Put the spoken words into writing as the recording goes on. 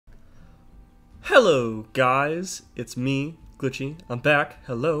Hello guys, it's me, Glitchy. I'm back.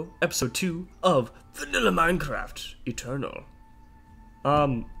 Hello, episode 2 of Vanilla Minecraft Eternal.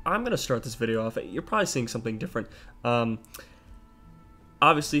 I'm gonna start this video off. You're probably seeing something different.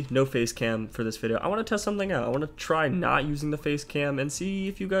 Obviously, no face cam for this video. I want to test something out. I want to try not using the face cam and see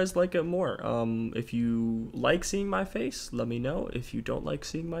if you guys like it more. If you like seeing my face, let me know. If you don't like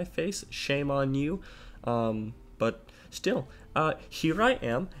seeing my face, shame on you. But still, here I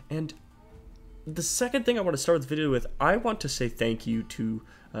am, and the second thing I want to start this video with, I want to say thank you to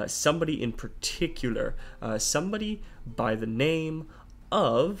somebody in particular, somebody by the name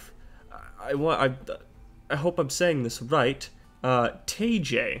of, I hope I'm saying this right,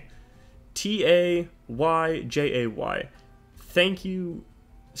 Tayjay, T-A-Y-J-A-Y. Thank you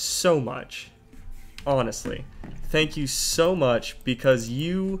so much, honestly. Thank you so much, because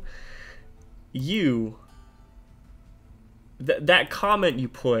that comment you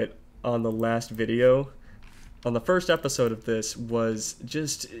put on the last video, on the first episode of this, it's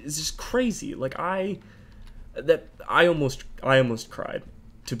just crazy. Like I almost cried.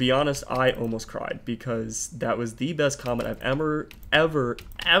 To be honest, I almost cried, because that was the best comment I've ever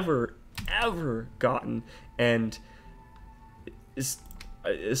gotten, and it's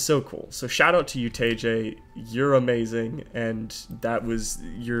so cool. So shout out to you, Tayjay. You're amazing, and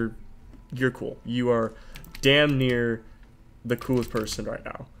you're cool. You are damn near the coolest person right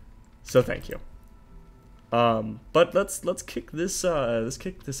now. So thank you. But let's kick this episode.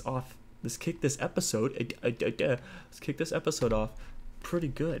 Let's kick this episode off pretty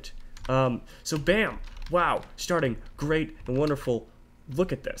good. So bam, wow, starting great and wonderful.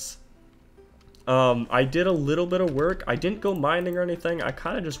 Look at this. I did a little bit of work. I didn't go mining or anything. I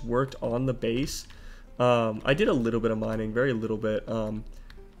kind of just worked on the base. I did a little bit of mining, very little bit.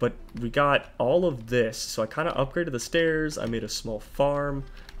 But we got all of this. So I kind of upgraded the stairs. I made a small farm.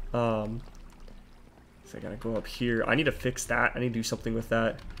 So I gotta go up here. I need to fix that. I need to do something with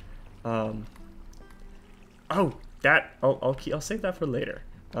that. Oh, that I'll save that for later.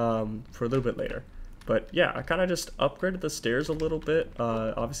 For a little bit later. But yeah, I kind of just upgraded the stairs a little bit.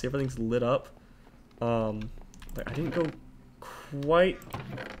 Obviously everything's lit up. But I didn't go quite.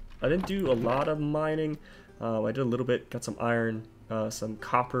 I didn't do a lot of mining. I did a little bit. Got some iron, some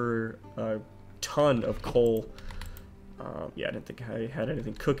copper, a ton of coal. Yeah, I didn't think I had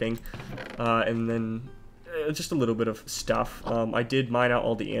anything cooking. And then just a little bit of stuff. I did mine out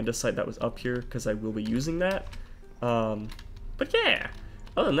all the andesite that was up here, because I will be using that. But yeah,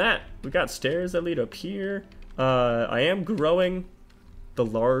 other than that, we got stairs that lead up here. I am growing the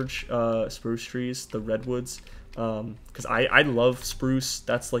large spruce trees, the redwoods, because I love spruce.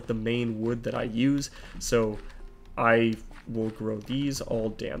 That's like the main wood that I use. So I will grow these all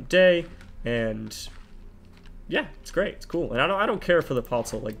damn day, and yeah, it's great. It's cool. And I don't care for the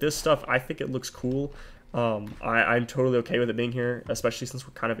pots. Like this stuff, I think it looks cool. I'm totally okay with it being here, especially since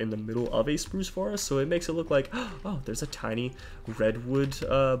we're kind of in the middle of a spruce forest. So it makes it look like, oh, there's a tiny redwood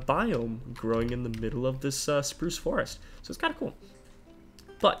biome growing in the middle of this spruce forest. So it's kind of cool.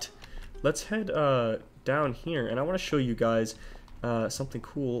 But let's head down here, and I want to show you guys something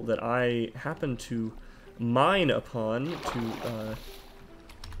cool that I happened to mine upon a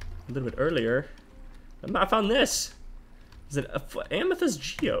little bit earlier. I found this. Is it an Amethyst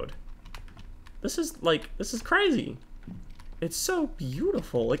Geode? This is crazy. It's so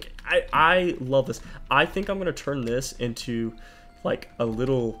beautiful. Like I love this. I think I'm gonna turn this into like a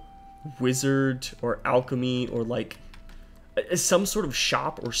little wizard or alchemy, or like some sort of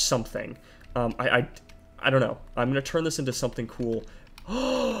shop or something. I don't know. I'm gonna turn this into something cool.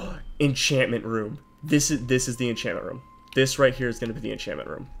 Enchantment room. This is the enchantment room. This right here is gonna be the enchantment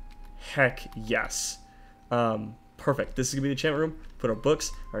room. Heck yes. Perfect. This is gonna be the enchantment room. Put our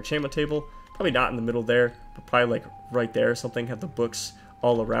books, our enchantment table. Probably not in the middle there, but probably like right there or something. Have the books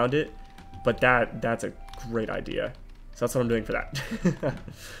all around it. But that's a great idea. So that's what I'm doing for that.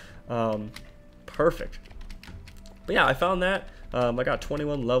 Perfect. But yeah, I found that. I got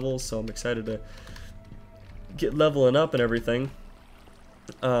 21 levels, so I'm excited to get leveling up and everything.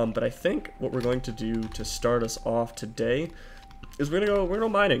 But I think what we're going to do to start us off today is we're gonna go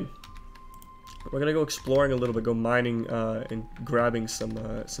mining. We're gonna go exploring a little bit, go mining and grabbing some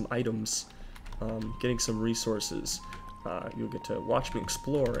items, getting some resources. You'll get to watch me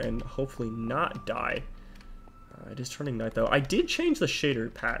explore and hopefully not die. It is turning night though. I did change the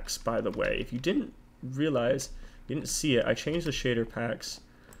shader packs, by the way. If you didn't realize, you didn't see it, I changed the shader packs.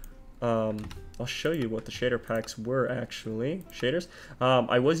 I'll show you what the shader packs were actually. Shaders.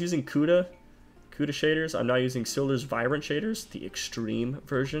 I was using Cuda shaders. I'm now using Silder's Vibrant shaders, the extreme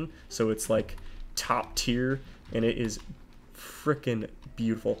version. So it's like top tier, and it is freaking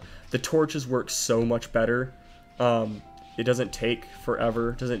beautiful. The torches work so much better. It doesn't take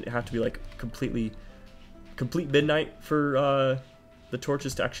forever. It doesn't have to be like complete midnight for the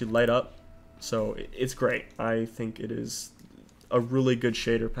torches to actually light up. So it's great. I think it is a really good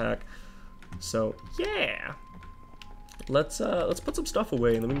shader pack. So yeah, let's put some stuff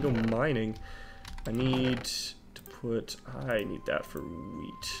away and then we can go mining. I need that for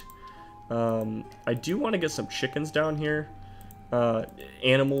wheat. I do want to get some chickens down here.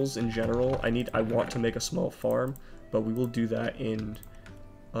 Animals in general. I want to make a small farm, but we will do that in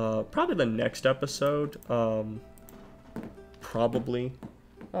probably the next episode. Probably.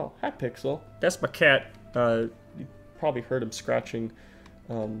 Oh, hi Pixel. That's my cat. You probably heard him scratching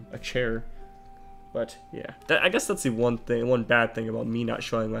a chair. But yeah, I guess that's the one bad thing about me not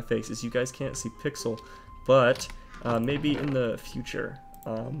showing my face is you guys can't see Pixel. But maybe in the future,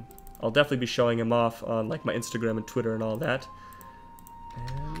 I'll definitely be showing him off on like my Instagram and Twitter and all that.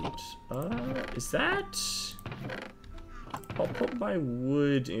 And is that? I'll put my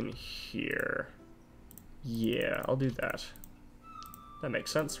wood in here. Yeah, I'll do that. That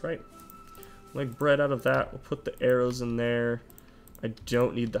makes sense, right? Like bread out of that. We'll put the arrows in there. I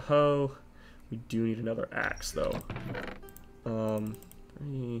don't need the hoe. We do need another axe though.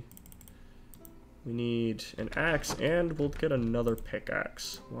 We need an axe and we'll get another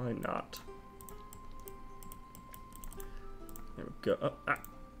pickaxe. Why not? There we go. Oh,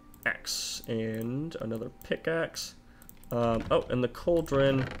 axe and another pickaxe. Oh, and the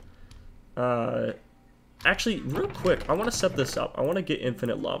cauldron. Actually, real quick, I want to set this up. I want to get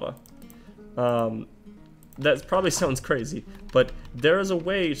infinite lava. That probably sounds crazy, but there is a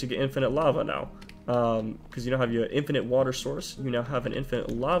way to get infinite lava now. Because you now have your infinite water source. You now have an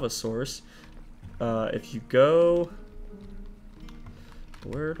infinite lava source. If you go...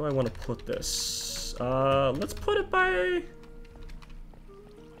 Where do I want to put this? Let's put it by...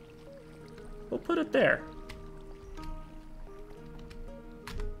 We'll put it there.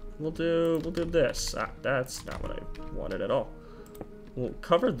 We'll do this. That's not what I wanted at all. We'll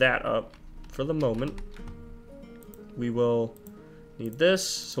cover that up for the moment. We will need this.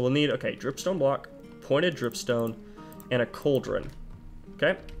 So we'll need, okay, dripstone block, pointed dripstone, and a cauldron.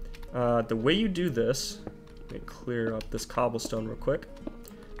 Okay? The way you do this, let me clear up this cobblestone real quick.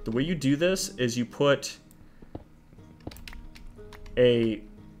 The way you do this is you put a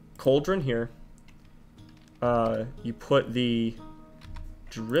cauldron here. You put the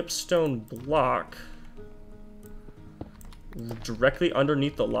dripstone block directly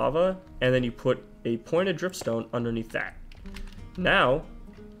underneath the lava, and then you put a pointed dripstone underneath that. Now,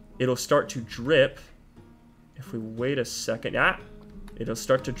 it'll start to drip. If we wait a second, it'll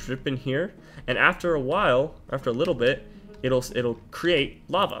start to drip in here, and after a while, after a little bit, it'll create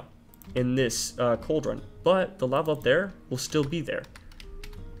lava in this cauldron. But the lava up there will still be there.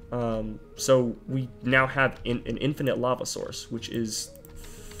 So we now have an infinite lava source, which is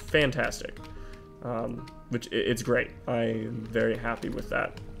fantastic. Which it's great. I am very happy with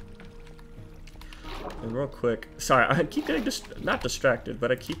that. And real quick, sorry, I keep getting not distracted,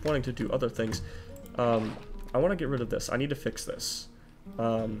 but I keep wanting to do other things. I want to get rid of this. I need to fix this.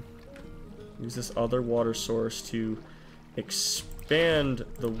 Use this other water source to expand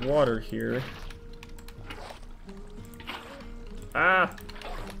the water here. Ah!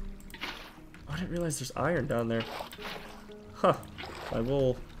 I didn't realize there's iron down there. Huh. I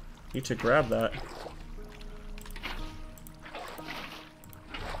will need to grab that.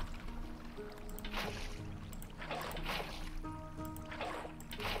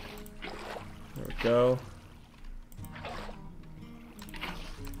 There we go.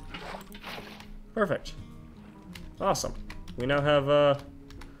 Perfect. Awesome. We now have a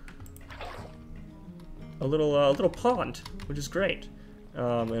little pond, which is great,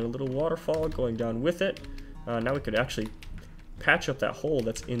 and a little waterfall going down with it. Now we could actually patch up that hole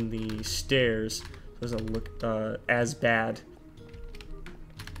that's in the stairs so it doesn't look as bad.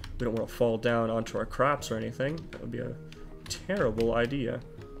 We don't want to fall down onto our crops or anything. That would be a terrible idea.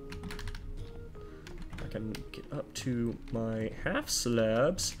 I can get up to my half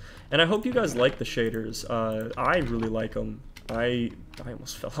slabs, and I hope you guys like the shaders. I really like them. I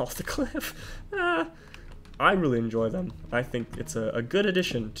almost fell off the cliff. I really enjoy them. I think it's a good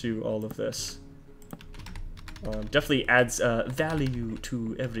addition to all of this. Definitely adds value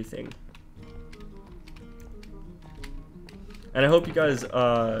to everything. And I hope you guys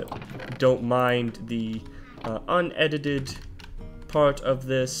don't mind the unedited part of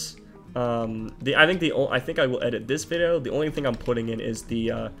this. I think I will edit this video. The only thing I'm putting in is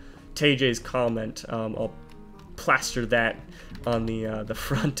the TJ's comment. I'll plaster that on the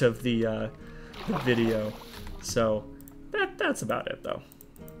front of the video. So That's about it, though.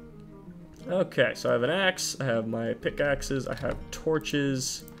 Okay, so I have an axe, I have my pickaxes, I have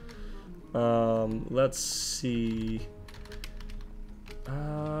torches. Let's see.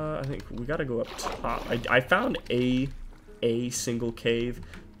 I think we gotta go up top. I found a single cave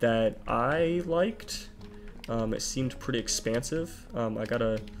that I liked. It seemed pretty expansive. I got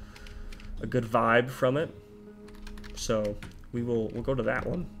a good vibe from it. So we'll go to that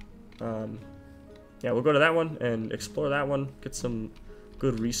one. Yeah, we'll go to that one and explore that one. Get some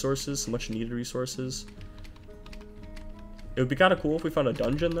good resources, some much needed resources. It would be kind of cool if we found a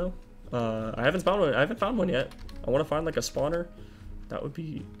dungeon though. I haven't found one yet. I want to find like a spawner. That would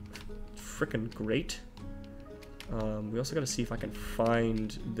be freaking great. We also got to see if I can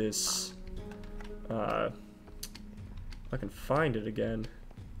find this. If I can find it again.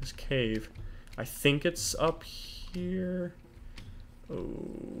 This cave. I think it's up here.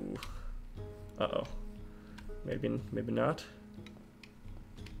 Oh. Uh-oh. Maybe not.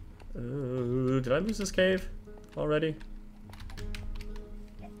 Oh, did I lose this cave already?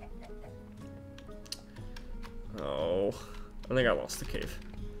 Oh, I think I lost the cave.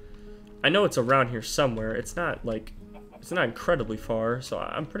 I know it's around here somewhere. It's not incredibly far, so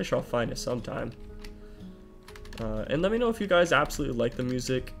I'm pretty sure I'll find it sometime. And let me know if you guys absolutely like the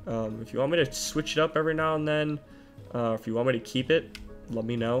music. If you want me to switch it up every now and then, if you want me to keep it, let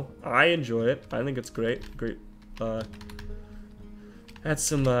me know. I enjoy it. I think it's great. Had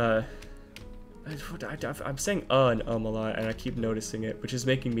some, I'm saying and a lot, and I keep noticing it, which is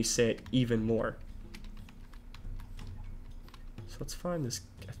making me say it even more. So let's find this.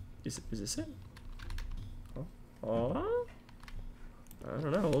 Is this it? Oh, I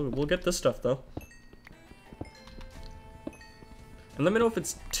don't know. We'll get this stuff though. And let me know if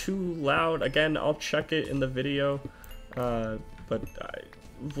it's too loud. Again, I'll check it in the video, but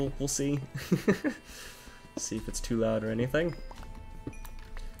we'll see. See if it's too loud or anything.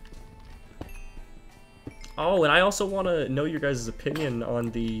 Oh, and I also want to know your guys' opinion on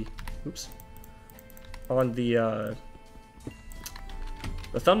the, the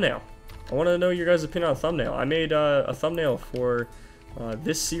thumbnail. I want to know your guys' opinion on the thumbnail. I made a thumbnail for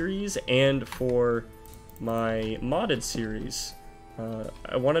this series and for my modded series.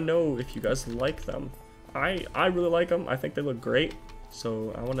 I want to know if you guys like them. I really like them. I think they look great.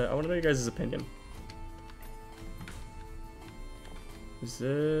 So I want to know your guys' opinion. Is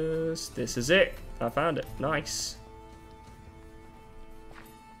this? This is it. I found it. Nice.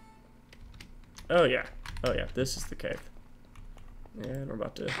 Oh yeah. Oh yeah. This is the cave. And we're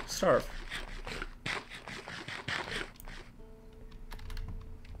about to starve.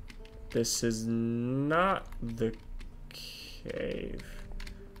 This is not the cave.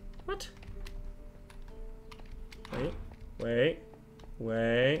 What? Wait.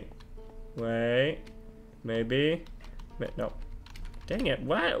 Maybe. No. Dang it.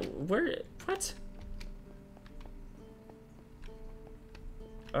 What? Where? What?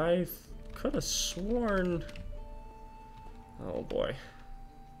 I could have sworn. Oh boy.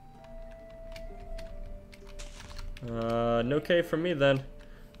 No cave for me then.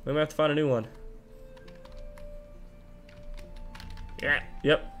 We might have to find a new one. Yeah.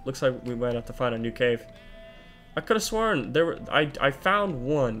 Yep. Looks like we might have to find a new cave. I could have sworn there were. I found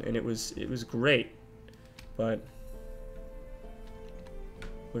one and it was great, but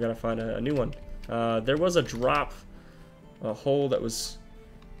we gotta find a new one. There was a hole that was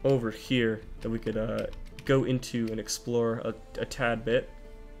over here that we could go into and explore a tad bit.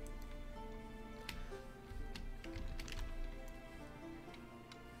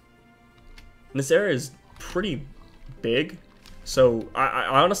 And this area is pretty big, so I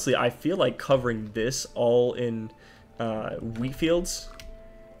honestly I feel like covering this all in wheat fields.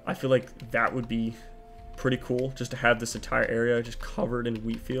 I feel like that would be pretty cool, just to have this entire area just covered in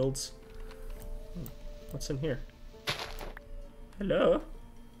wheat fields. What's in here? Hello?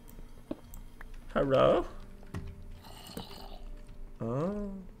 Hello?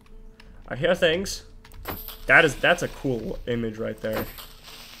 Oh, I hear things. That's a cool image right there.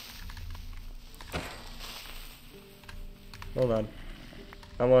 Hold on.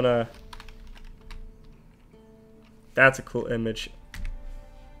 I wanna. That's a cool image.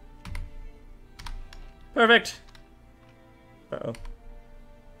 Perfect. Uh-oh.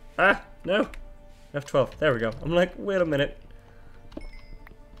 Ah, no. F12. There we go. I'm like, wait a minute.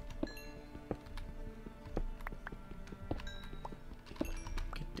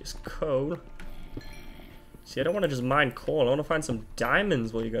 Get this coal. See, I don't want to just mine coal. I want to find some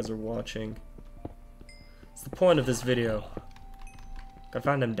diamonds while you guys are watching. That's the point of this video. Gotta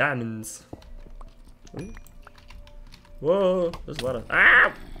find them diamonds. Ooh. Whoa, there's a lot of...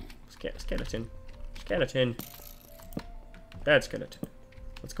 Ah! Skeleton. Skeleton. Dead skeleton.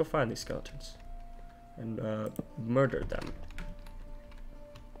 Let's go find these skeletons. And murder them.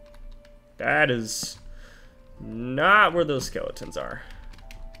 That is not where those skeletons are.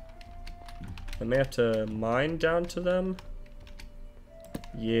 I may have to mine down to them.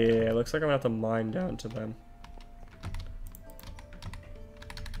 Yeah, looks like I'm gonna have to mine down to them.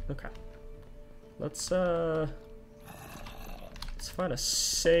 Okay. Let's find a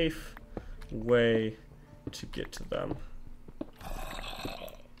safe way to get to them.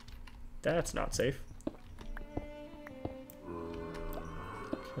 That's not safe.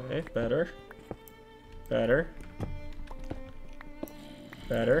 Okay, better. Better.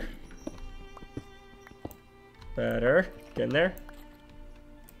 Better. Better. Get in there.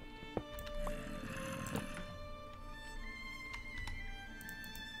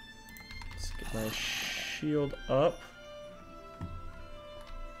 Let's get my shield up.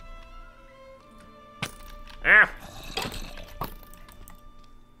 Ah!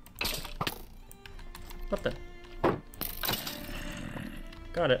 What the?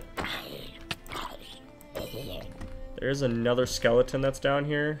 Got it. There's another skeleton that's down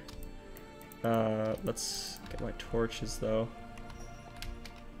here. Let's get my torches though.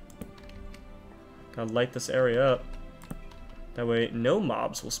 Gotta light this area up. That way no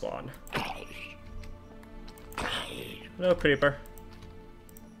mobs will spawn. No creeper.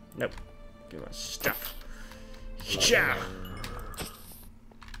 Nope. Give me my stuff. Cha!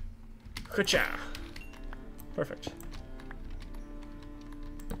 Cha! Perfect.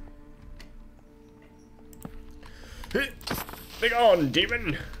 Be on,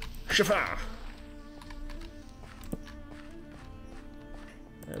 demon! Shafa!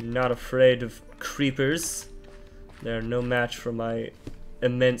 I'm not afraid of creepers. They're no match for my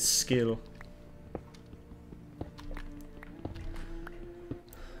immense skill.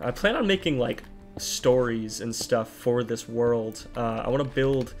 I plan on making, like, stories and stuff for this world. I want to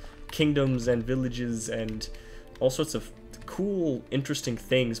build kingdoms and villages and all sorts of cool, interesting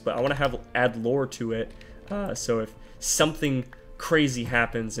things, but I want to add lore to it. So if something crazy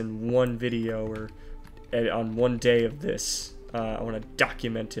happens in one video or on one day of this, I want to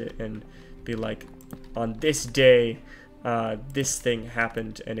document it and be like, on this day, this thing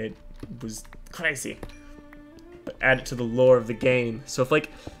happened and it was crazy. But add it to the lore of the game. So if, like,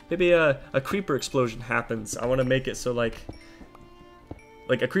 maybe a creeper explosion happens, I want to make it so, like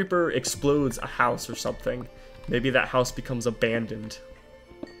a creeper explodes a house or something. Maybe that house becomes abandoned.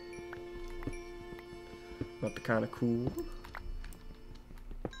 That'd be kind of cool.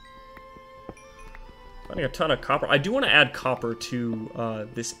 Finding a ton of copper. I do want to add copper to I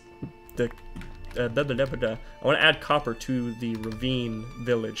want to add copper to the ravine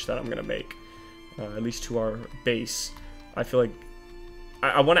village that I'm gonna make. At least to our base. I feel like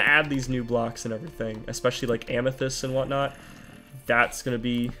I want to add these new blocks and everything, especially like amethyst and whatnot. That's gonna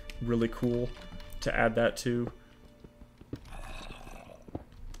be really cool to add that to.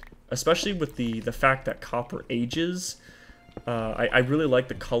 Especially with the fact that copper ages. I really like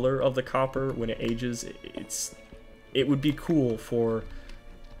the color of the copper when it ages. It would be cool for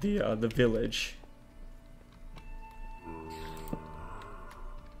the village.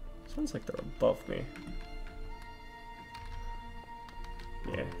 Sounds like they're above me.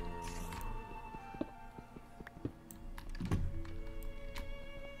 Yeah.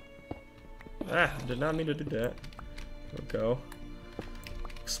 Ah, did not mean to do that. There we go.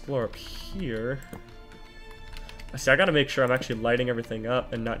 Explore up here. See, I gotta make sure I'm actually lighting everything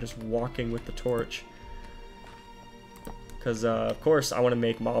up and not just walking with the torch. Because, of course, I want to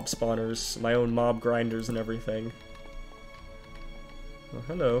make mob spawners, my own mob grinders and everything. Oh,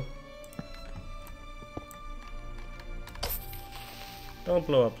 hello. Don't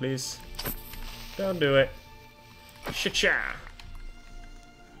blow up, please. Don't do it. Cha-cha!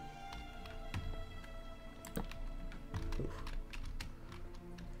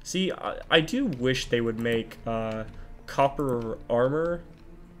 See, I do wish they would make copper armor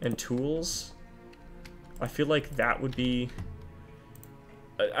and tools. I feel like that would be...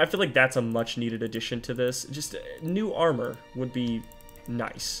 I feel like that's a much needed addition to this. Just new armor would be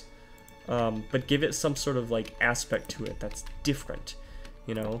nice. But give it some sort of like aspect to it that's different,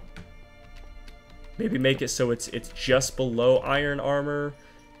 you know? Maybe make it so it's just below iron armor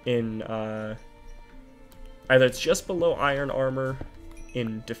in... either it's just below iron armor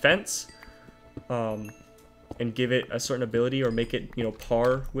in defense, and give it a certain ability, or make it, you know,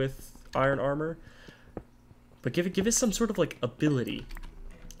 par with iron armor. But give it some sort of like ability,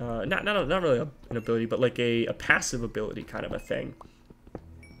 not really an ability, but like a passive ability kind of a thing.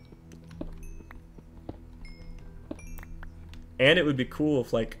 And it would be cool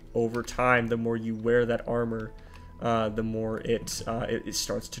if, like, over time, the more you wear that armor, the more it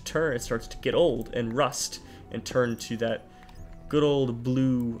starts to turn. It starts to get old and rust and turn to that good old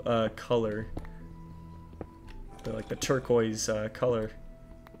blue color, like the turquoise color.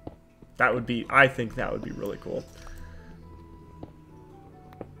 That would be, I think that would be really cool.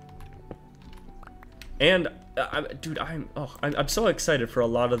 And dude, I'm so excited for a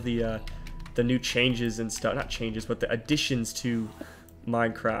lot of the new changes and stuff. Not changes, but the additions to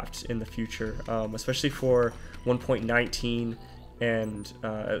Minecraft in the future, especially for 1.19 and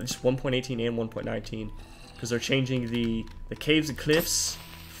just 1.18 and 1.19, because they're changing the caves and cliffs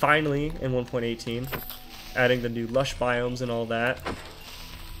finally in 1.18, adding the new lush biomes and all that,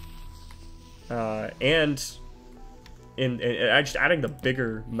 and just adding the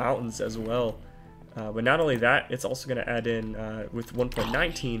bigger mountains as well. But not only that, it's also going to add in with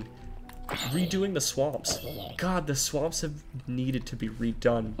 1.19 redoing the swamps. God, the swamps have needed to be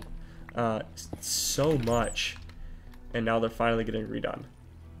redone so much, and now they're finally getting redone,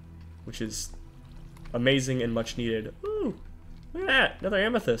 which is amazing and much needed. Ooh, look at that, another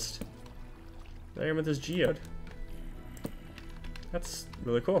amethyst. Another amethyst geode. That's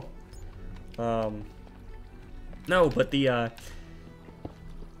really cool. No, but the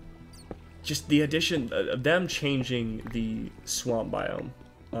just the addition of them changing the swamp biome,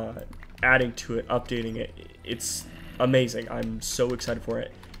 adding to it, updating it, it's amazing. I'm so excited for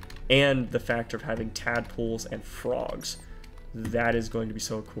it. And the fact of having tadpoles and frogs, that is going to be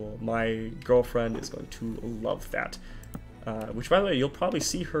so cool. My girlfriend is going to love that. Which, by the way, you'll probably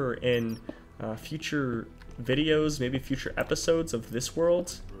see her in future videos, maybe future episodes of this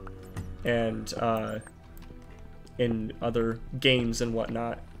world, and in other games and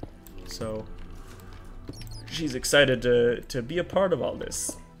whatnot. So she's excited to be a part of all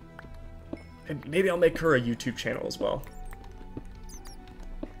this. And maybe I'll make her a YouTube channel as well.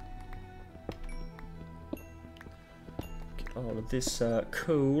 Get all of this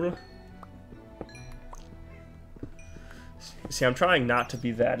coal. See, I'm trying not to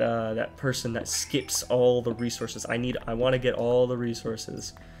be that that person that skips all the resources. I want to get all the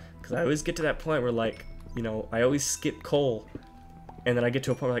resources, because I always get to that point where, like, you know, I always skip coal, and then I get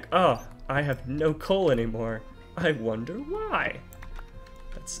to a point where, like, oh, I have no coal anymore. I wonder why.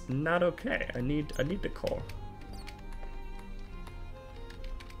 That's not okay. I need the coal.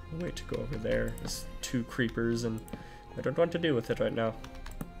 I'll wait to go over there. There's 2 creepers, and I don't know what to do with it right now.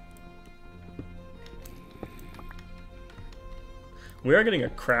 We are getting a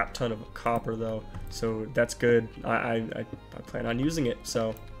crap ton of copper, though, so that's good. I plan on using it,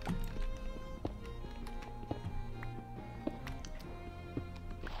 so.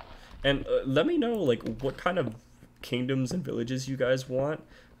 And let me know, like, what kind of kingdoms and villages you guys want.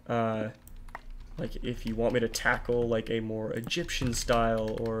 Like, if you want me to tackle, like, a more Egyptian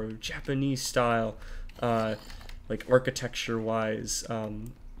style or Japanese style, like, architecture-wise,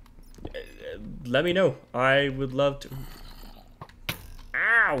 let me know. I would love to.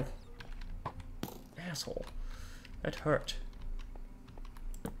 Ow! Asshole. That hurt.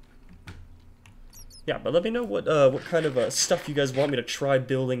 Yeah, but let me know what kind of stuff you guys want me to try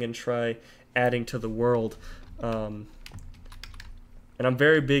building and try adding to the world. And I'm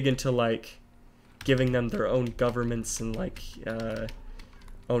very big into, like, giving them their own governments and, like,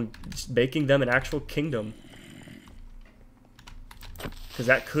 just making them an actual kingdom. Because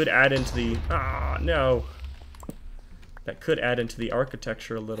that could add into the... Ah, no! That could add into the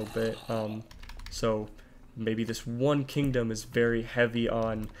architecture a little bit. So maybe this one kingdom is very heavy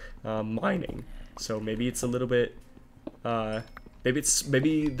on mining. So maybe it's a little bit,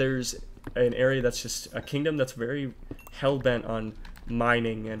 maybe there's an area that's just a kingdom that's very hell-bent on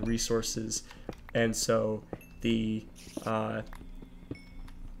mining and resources, and so the,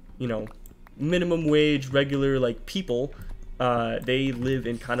 you know, minimum wage, regular, like, people, they live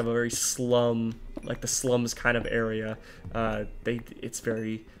in kind of a very slum, like the slums kind of area. It's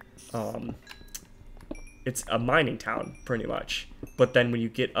very, it's a mining town, pretty much. But then when you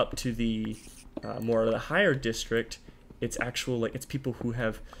get up to the more of the higher district, it's actual, like, it's people who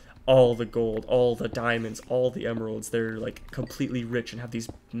have all the gold, all the diamonds, all the emeralds. They're, like, completely rich and have these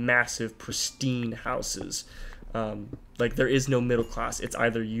massive, pristine houses. Like, there is no middle class. It's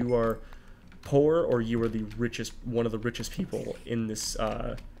either you are poor or you are the richest, one of the richest people in this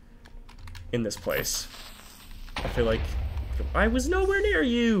place. I feel like I was nowhere near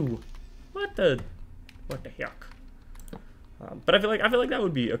you. What the heck? But I feel like that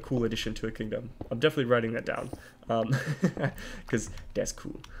would be a cool addition to a kingdom. I'm definitely writing that down, because that's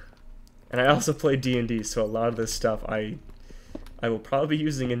cool. And I also play D&D, so a lot of this stuff I will probably be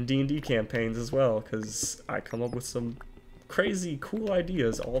using in D&D campaigns as well, because I come up with some crazy cool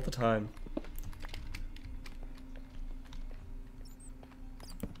ideas all the time.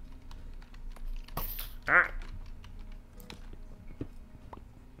 Ah!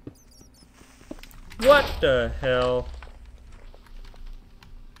 What the hell?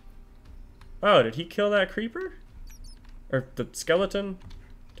 Oh, did he kill that creeper? Or the skeleton?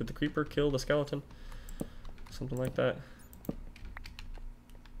 Did the creeper kill the skeleton? Something like that.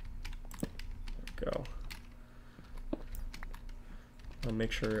 There we go. I'll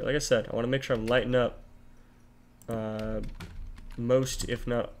make sure, like I said, I want to make sure I'm lighting up most, if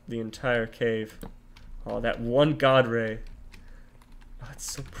not the entire cave. Oh, that one god ray. Oh,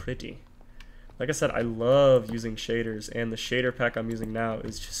 it's so pretty. Like I said, I love using shaders, and the shader pack I'm using now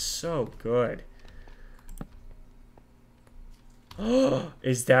is just so good. Oh,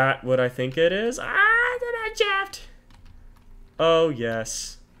 is that what I think it is? Ah, the Mineshaft! Oh,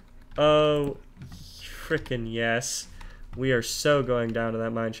 yes. Oh, frickin' yes. We are so going down to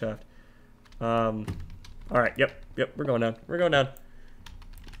that Mineshaft. Alright, yep, we're going down. We're going down.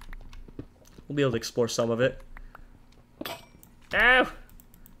 We'll be able to explore some of it. Ow!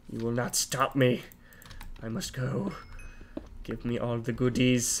 You will not stop me. I must go. Give me all the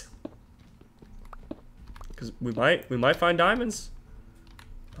goodies. Because we might find diamonds.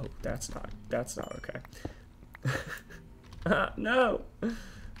 Oh, that's not okay. No!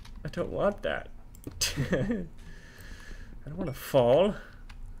 I don't want that. I don't want to fall.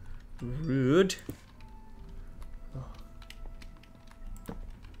 Rude. Oh.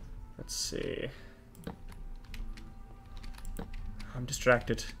 Let's see. I'm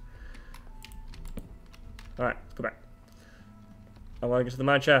distracted. Alright, let's go back. I want to get to the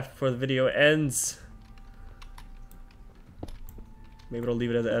Mineshaft before the video ends. Maybe it'll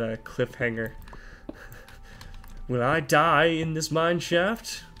leave it at a cliffhanger. Will I die in this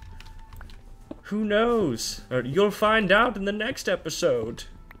Mineshaft? Who knows? You'll find out in the next episode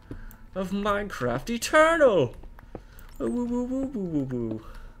of Minecraft Eternal. Woo woo woo woo woo woo.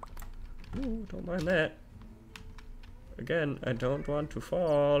 Ooh, don't mind that. Again, I don't want to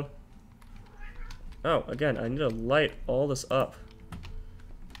fall. Oh, again, I need to light all this up.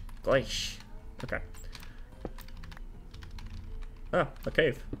 Gosh. Okay. Oh, a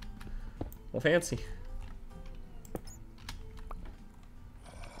cave. Well, fancy.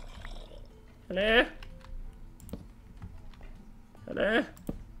 Hello? Hello?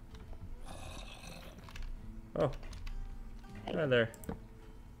 Oh. Hi there.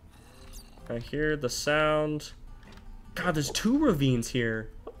 I hear the sound. God, there's 2 ravines here.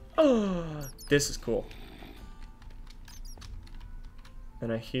 Oh, this is cool.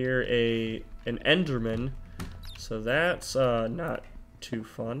 And I hear an Enderman. So that's not too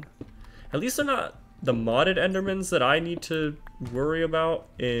fun. At least they're not the modded Endermans that I need to worry about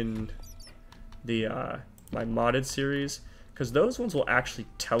in the my modded series, because those ones will actually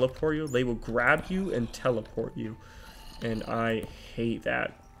teleport you. They will grab you and teleport you, and I hate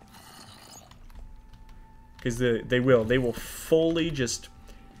that. Because they will fully just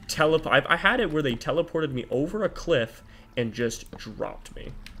teleport. I had it where they teleported me over a cliff and just dropped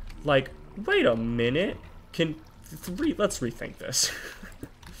me. Like, wait a minute. Let's rethink this.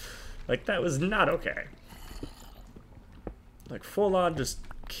 Like, that was not okay. Like, full on just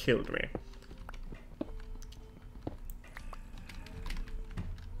killed me.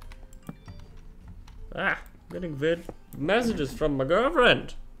 Ah, getting messages from my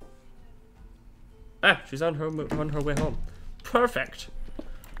girlfriend. Ah, she's on her way home. Perfect.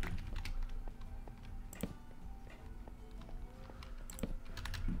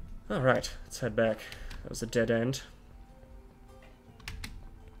 All right, let's head back. That was a dead end.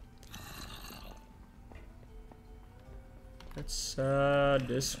 Let's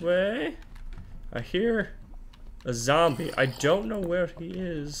this way. I hear a zombie. I don't know where he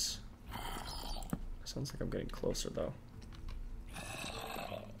is. Sounds like I'm getting closer though.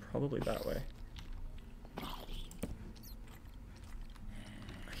 Probably that way. I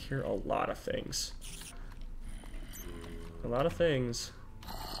hear a lot of things. A lot of things.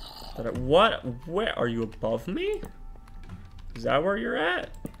 What? Where are you, above me? Is that where you're at?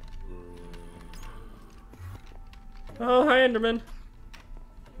 Oh, hi, Enderman.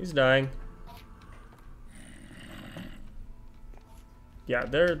 He's dying. Yeah,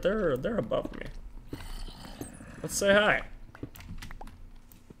 they're above me. Let's say hi.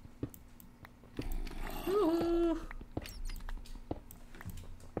 Woohoo.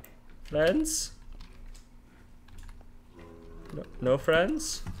 Friends? No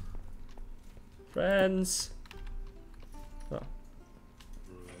friends? Friends? Oh.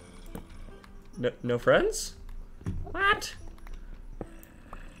 No friends? What?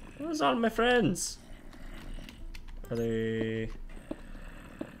 Where's all my friends? Are they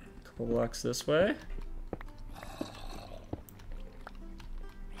a couple blocks this way?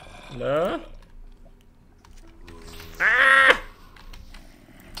 No?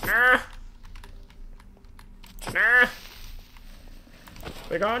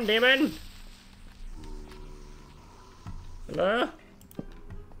 Be gone, demon! Hello?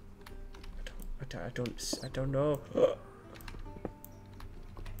 I don't know.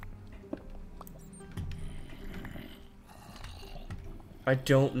 I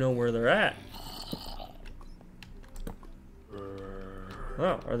don't know where they're at.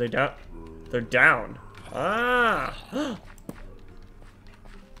 Oh, are they down? They're down. Ah!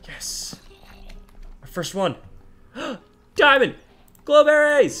 Yes. Our first one. Diamond!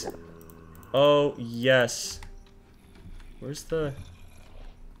 Glowberries! Oh, yes. Where's the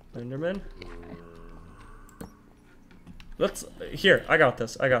Enderman? Let's here, I got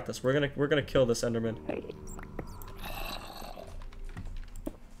this. I got this. We're gonna kill this Enderman.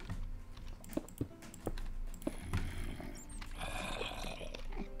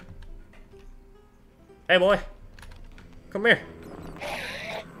 Hey boy. Come here.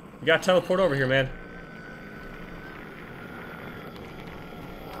 You gotta teleport over here, man.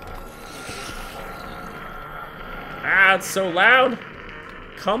 Ah, it's so loud.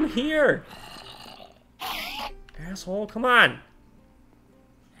 Come here. Asshole, come on.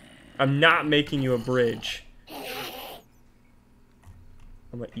 I'm not making you a bridge.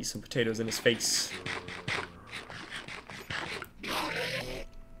 I'm gonna eat some potatoes in his face.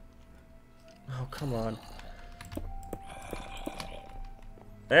 Oh, come on.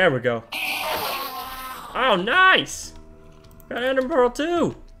 There we go. Oh, nice. Got Ender Pearl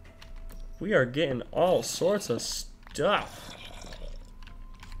too. We are getting all sorts of stuff.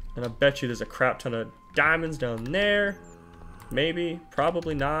 And I bet you there's a crap ton of diamonds down there. Maybe,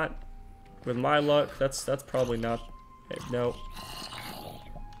 probably not. With my luck, that's probably not. Hey, no.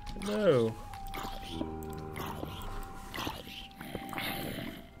 No.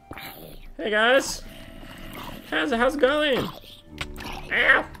 Hey guys. How's it going?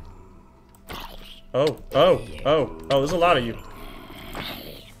 Ow. Oh, there's a lot of you.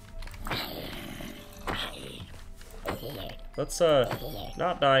 Let's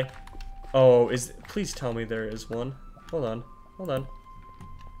not die. Oh, please tell me there is one. Hold on.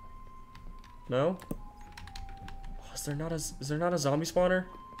 No? Oh, is there not a zombie spawner?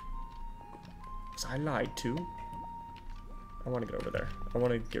 Because I lied too. I want to get over there. I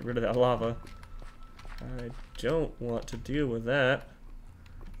want to get rid of that lava. I don't want to deal with that.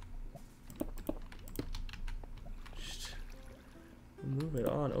 Just move it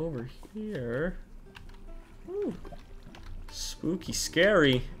on over here. Ooh. Spooky,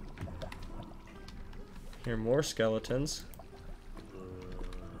 scary. Here, more skeletons.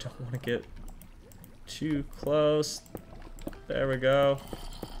 Don't want to get too close. There we go.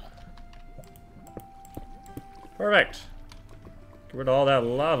 Perfect. Get rid of all that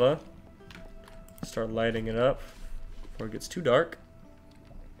lava. Start lighting it up before it gets too dark.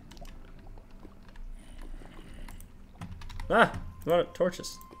 Ah! I want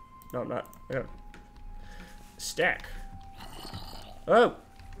torches. No, I'm not. I got a stack. Oh!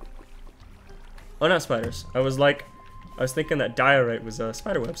 Oh, not spiders. I was thinking that diorite was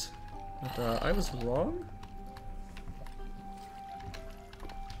spider webs. But I was wrong?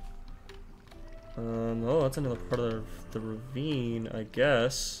 Oh, that's another part of the ravine, I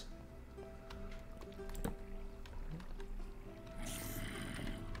guess.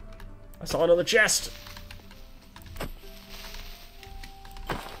 I saw another chest!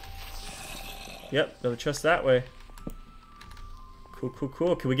 Yep, another chest that way.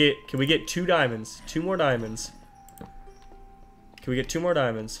 Cool. Can we get 2 diamonds? 2 more diamonds. Can we get 2 more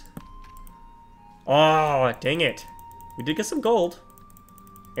diamonds? Oh, dang it. We did get some gold.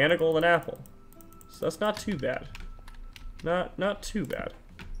 And a golden apple. So that's not too bad. Not too bad.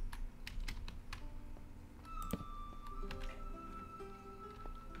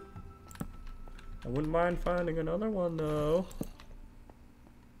 I wouldn't mind finding another one though.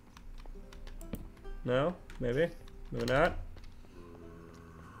 No? Maybe? Maybe not?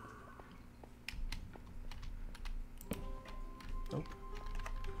 Nope.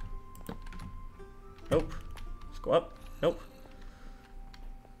 Nope. Let's go up. Nope.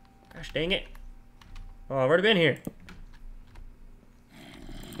 Gosh dang it. Oh, I've already been here.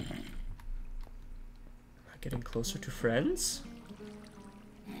 Am I getting closer to friends?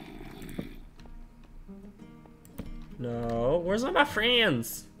 No. Where's all my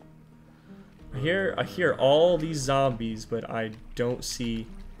friends? I hear all these zombies, but I don't see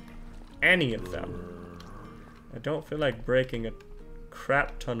any of them. I don't feel like breaking a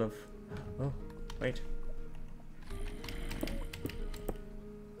crap ton of... Oh, wait.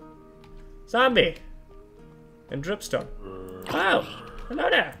 Zombie! And dripstone. Oh! Hello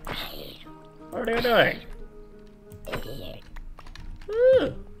there! What are you doing?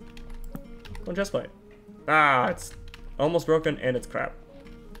 Ooh! Go and chest plate. Ah, it's almost broken and it's crap.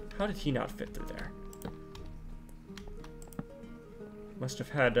 How did he not fit through there? Must have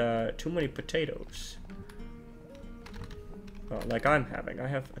had too many potatoes. Oh, like I'm having. I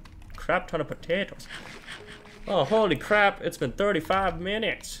have a crap ton of potatoes. Oh, holy crap. It's been 35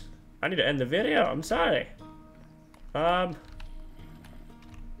 minutes. I need to end the video. I'm sorry. Whoosha.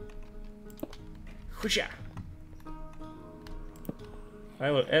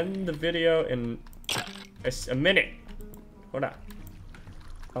 I will end the video in a minute. Hold on.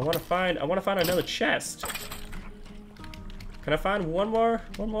 I want to find another chest. Can I find one more?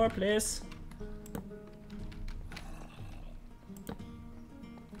 One more, please.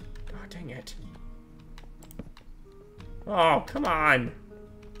 Oh, dang it. Oh, come on.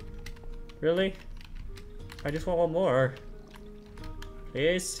 Really? I just want one more.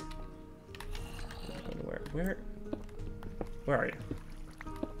 Please. Where are you?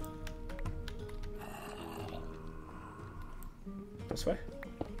 This way?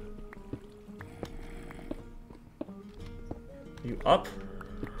 Are you up?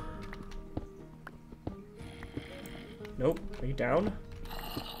 Nope. Are you down?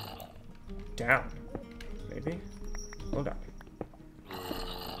 Down. Maybe? Hold on.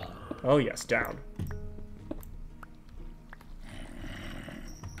 Oh yes, down.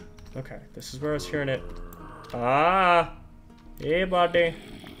 Okay, this is where I was hearing it. Ah! Hey, buddy.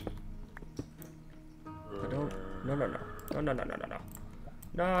 I don't... No, no, no. No, no, no, no, no, no.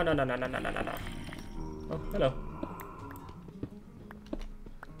 No, no, no, no, no, no, no, no, no. Oh, hello.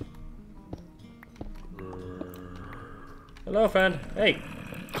 Hello, friend. Hey.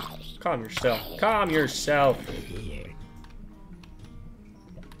 Calm yourself. Calm yourself.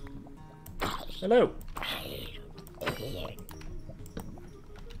 Hello.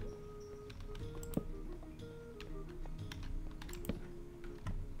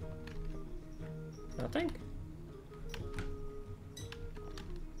 Nothing?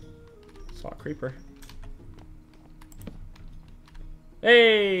 Saw a creeper.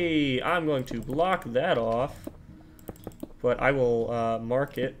 Hey! I'm going to block that off. But I will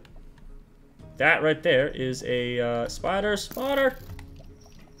mark it. That right there is a spider spotter.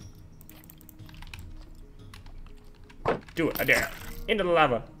 Do it, I dare. Into the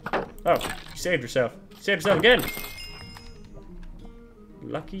lava. Oh, you saved yourself. You saved yourself again.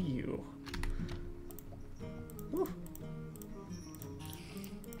 Lucky you. Whew.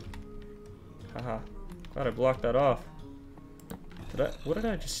 Haha. Glad I blocked that off. What did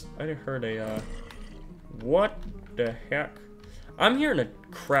I just... I heard a, what the heck? I'm hearing a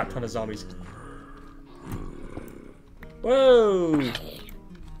crap ton of zombies. Whoa!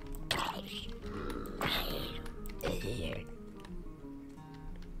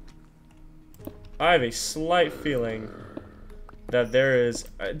 I have a slight feeling that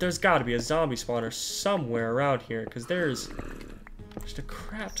there's got to be a zombie spawner somewhere around here, because there's just a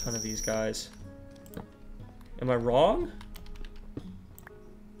crap ton of these guys. Am I wrong?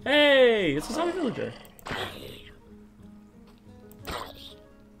 Hey, it's a zombie villager.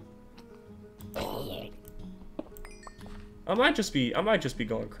 I might just be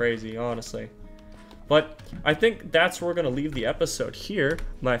going crazy, honestly. But I think that's where we're gonna leave the episode here,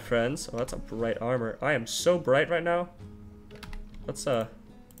 my friends. Oh, that's a bright armor. I am so bright right now. Let's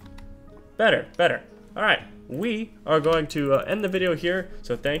better. All right, we are going to end the video here.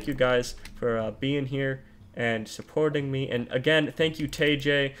 So thank you guys for being here and supporting me. And again, thank you,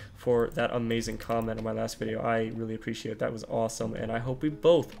 TJ, for that amazing comment on my last video. I really appreciate it. That was awesome. And I hope we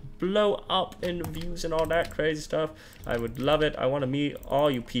both blow up in views and all that crazy stuff. I would love it. I want to meet all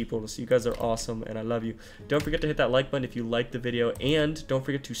you people. So you guys are awesome and I love you. Don't forget to hit that like button if you liked the video. And don't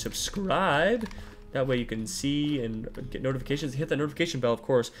forget to subscribe. That way you can see and get notifications. Hit that notification bell, of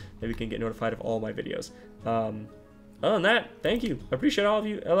course, that we can get notified of all my videos. Other than that, thank you. I appreciate all of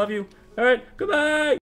you. I love you. All right, goodbye.